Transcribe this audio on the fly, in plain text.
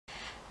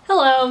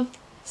Hello!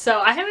 So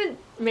I haven't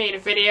made a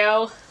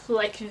video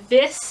like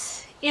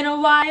this in a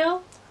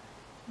while,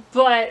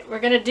 but we're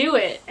gonna do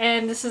it,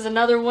 and this is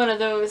another one of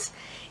those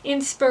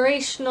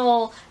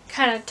inspirational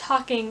kind of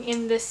talking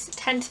in this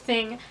tent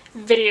thing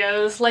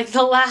videos, like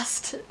the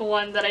last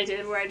one that I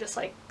did where I just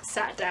like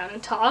sat down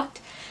and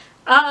talked.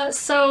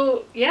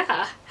 So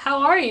yeah,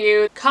 how are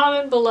you?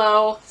 Comment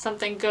below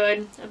something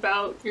good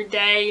about your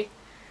day,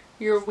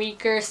 your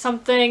week or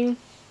something.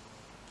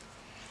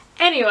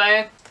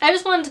 Anyway, I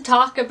just wanted to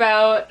talk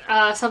about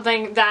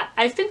something that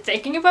I've been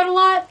thinking about a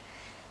lot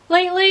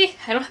lately.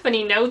 I don't have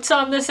any notes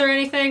on this or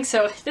anything,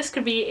 so this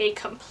could be a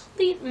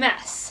complete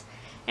mess,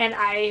 and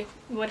I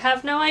would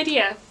have no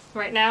idea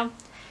right now.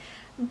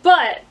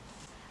 But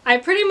I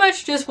pretty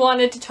much just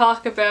wanted to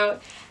talk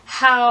about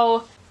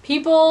how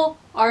people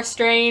are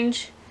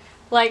strange.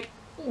 Like,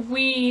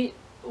 we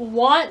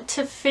want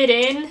to fit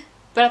in,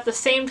 but at the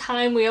same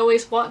time we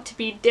always want to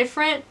be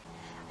different.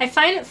 I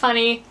find it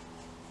funny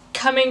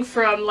coming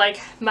from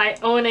like my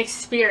own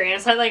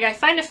experience. I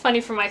find it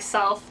funny for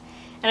myself,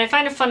 and I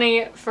find it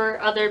funny for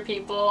other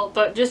people,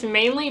 but just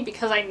mainly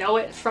because I know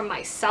it from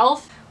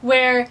myself,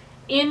 where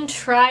in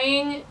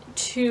trying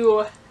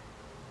to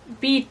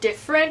be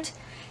different,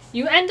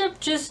 you end up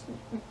just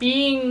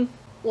being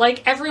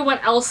like everyone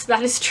else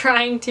that is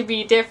trying to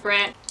be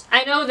different.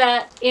 I know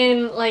that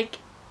in like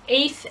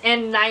 8th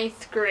and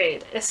 9th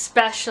grade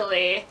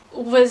especially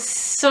was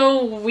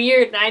so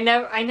weird, and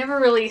I never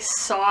really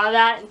saw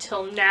that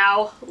until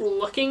now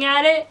looking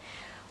at it,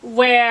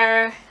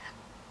 where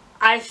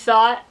I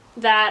thought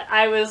that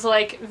I was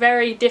like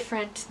very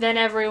different than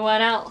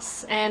everyone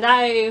else, and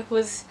I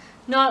was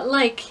not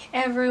like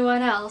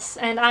everyone else,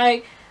 and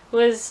I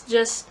was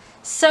just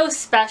so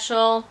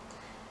special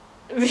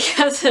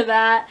because of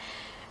that.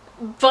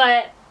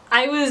 But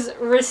I was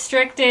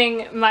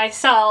restricting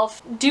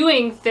myself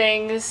doing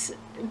things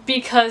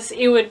because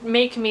it would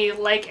make me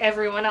like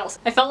everyone else.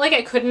 I felt like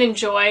I couldn't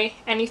enjoy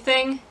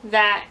anything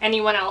that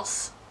anyone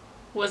else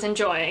was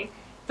enjoying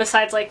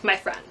besides like my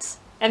friends.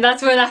 And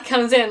that's where that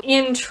comes in.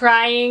 In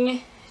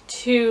trying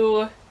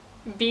to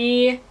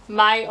be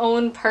my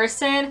own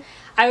person,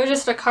 I was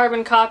just a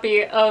carbon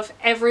copy of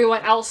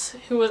everyone else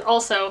who was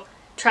also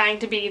trying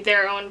to be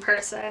their own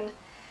person.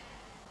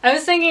 I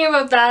was thinking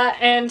about that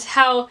and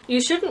how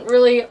you shouldn't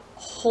really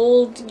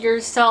hold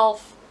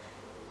yourself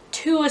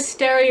to a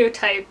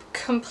stereotype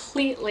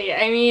completely.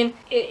 I mean,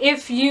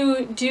 if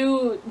you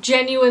do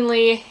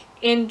genuinely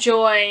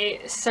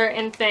enjoy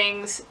certain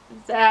things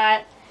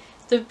that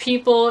the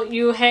people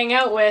you hang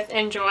out with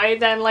enjoy,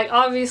 then like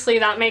obviously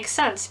that makes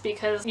sense,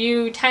 because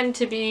you tend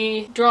to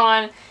be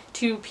drawn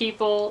to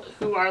people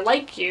who are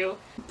like you.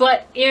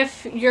 But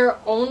if you're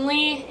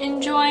only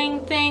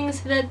enjoying things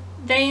that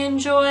they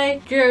enjoy,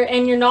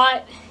 you're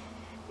not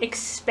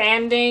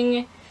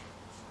expanding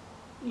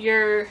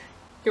your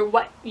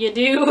what you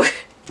do.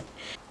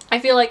 I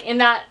feel like in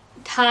that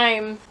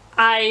time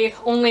I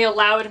only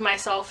allowed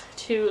myself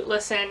to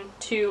listen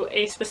to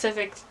a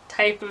specific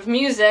type of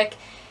music,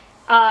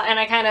 and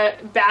I kind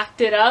of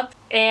backed it up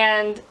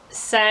and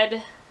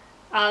said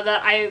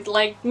that I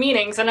liked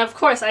meanings. And of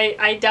course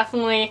I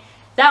definitely,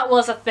 that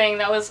was a thing,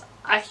 that was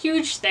a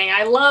huge thing.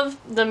 I love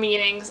the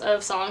meanings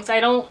of songs.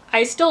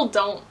 I still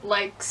don't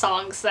like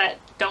songs that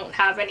don't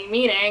have any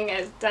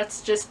meaning.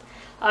 That's just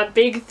a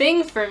big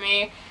thing for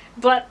me.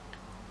 But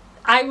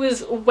I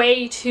was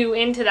way too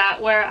into that,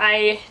 where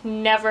I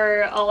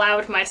never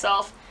allowed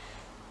myself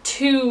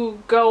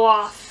to go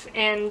off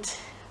and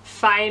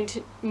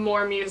find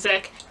more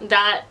music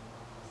that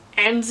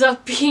ends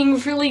up being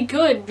really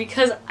good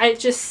because it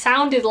just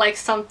sounded like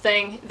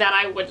something that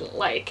I wouldn't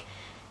like.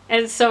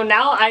 And so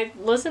now I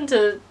listen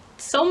to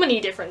so many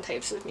different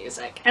types of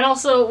music. And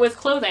also with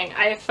clothing,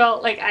 I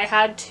felt like I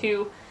had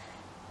to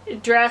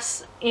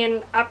dress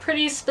in a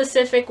pretty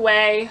specific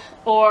way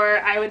or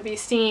I would be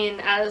seen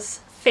as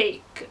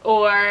fake,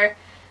 or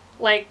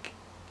like,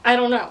 I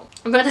don't know.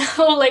 But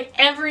now, like,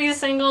 every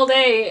single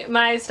day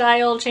my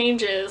style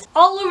changes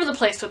all over the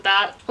place with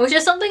that, which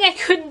is something I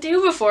couldn't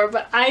do before,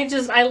 but I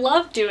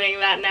love doing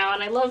that now,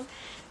 and I love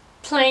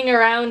playing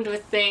around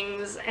with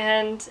things,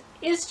 and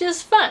it's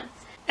just fun.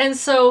 And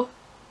so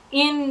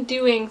in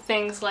doing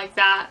things like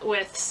that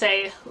with,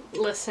 say,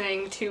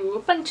 listening to a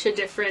bunch of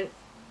different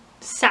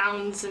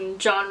sounds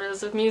and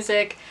genres of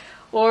music,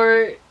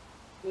 or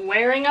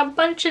wearing a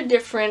bunch of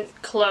different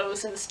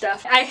clothes and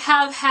stuff, I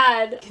have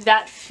had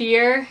that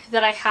fear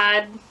that I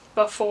had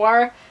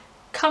before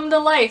come to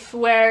life,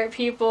 where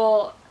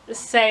people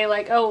say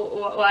like,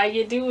 oh, why are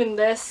you doing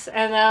this?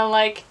 And then I'm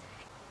like,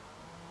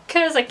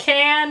 'cause I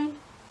can.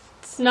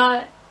 It's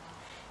not,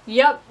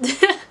 yep.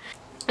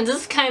 And this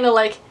is kind of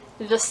like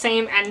the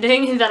same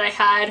ending that I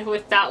had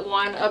with that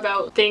one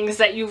about things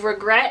that you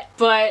regret,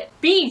 but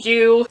be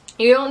you.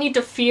 You don't need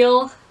to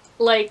feel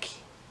like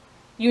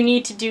you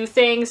need to do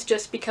things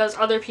just because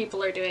other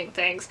people are doing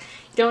things.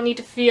 You don't need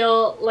to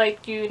feel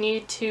like you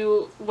need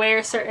to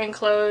wear certain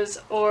clothes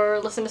or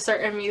listen to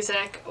certain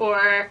music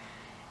or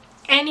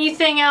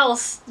anything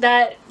else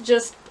that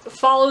just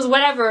follows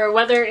whatever,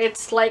 whether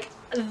it's like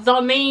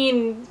the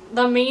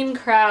main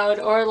crowd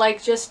or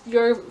like just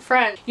your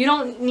friend. You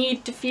don't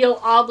need to feel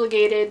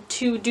obligated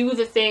to do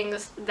the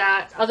things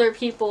that other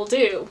people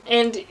do.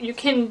 And you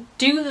can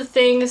do the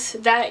things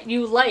that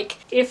you like.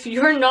 If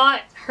you're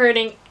not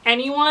hurting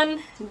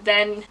anyone,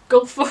 then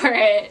go for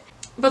it.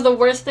 But the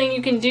worst thing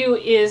you can do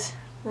is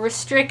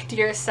restrict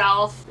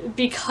yourself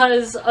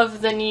because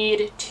of the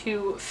need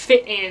to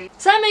fit in.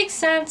 Does that make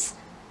sense?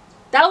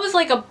 That was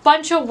like a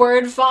bunch of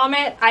word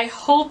vomit. I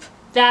hope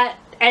that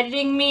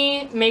editing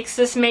me makes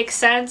this make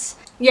sense.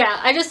 Yeah,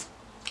 I just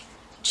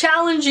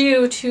challenge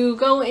you to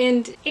go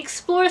and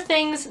explore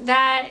things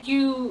that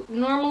you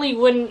normally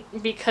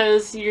wouldn't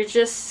because you're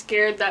just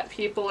scared that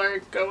people are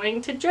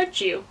going to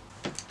judge you.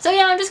 So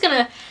yeah, I'm just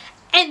gonna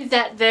end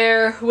that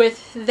there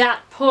with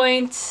that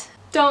point.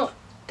 Don't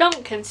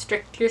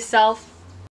constrict yourself.